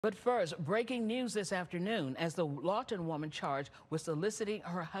But first, breaking news this afternoon as the Lawton woman charged with soliciting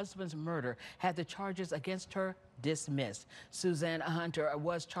her husband's murder had the charges against her dismissed. Suzanne Hunter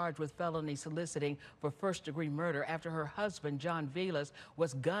was charged with felony soliciting for first-degree murder after her husband, John Vilas,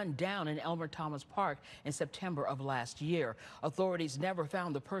 was gunned down in Elmer Thomas Park in September of last year. Authorities never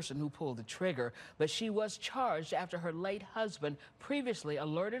found the person who pulled the trigger, but she was charged after her late husband previously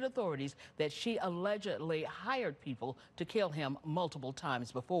alerted authorities that she allegedly hired people to kill him multiple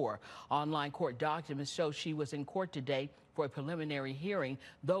times before. Online court documents show she was in court today for a preliminary hearing.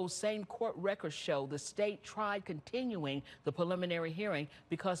 Those same court records show the state tried continuing the preliminary hearing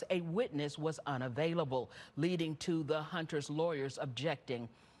because a witness was unavailable, leading to the Hunter's lawyers objecting.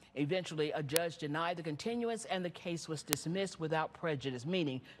 Eventually, a judge denied the continuance and the case was dismissed without prejudice,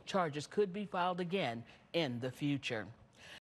 meaning charges could be filed again in the future.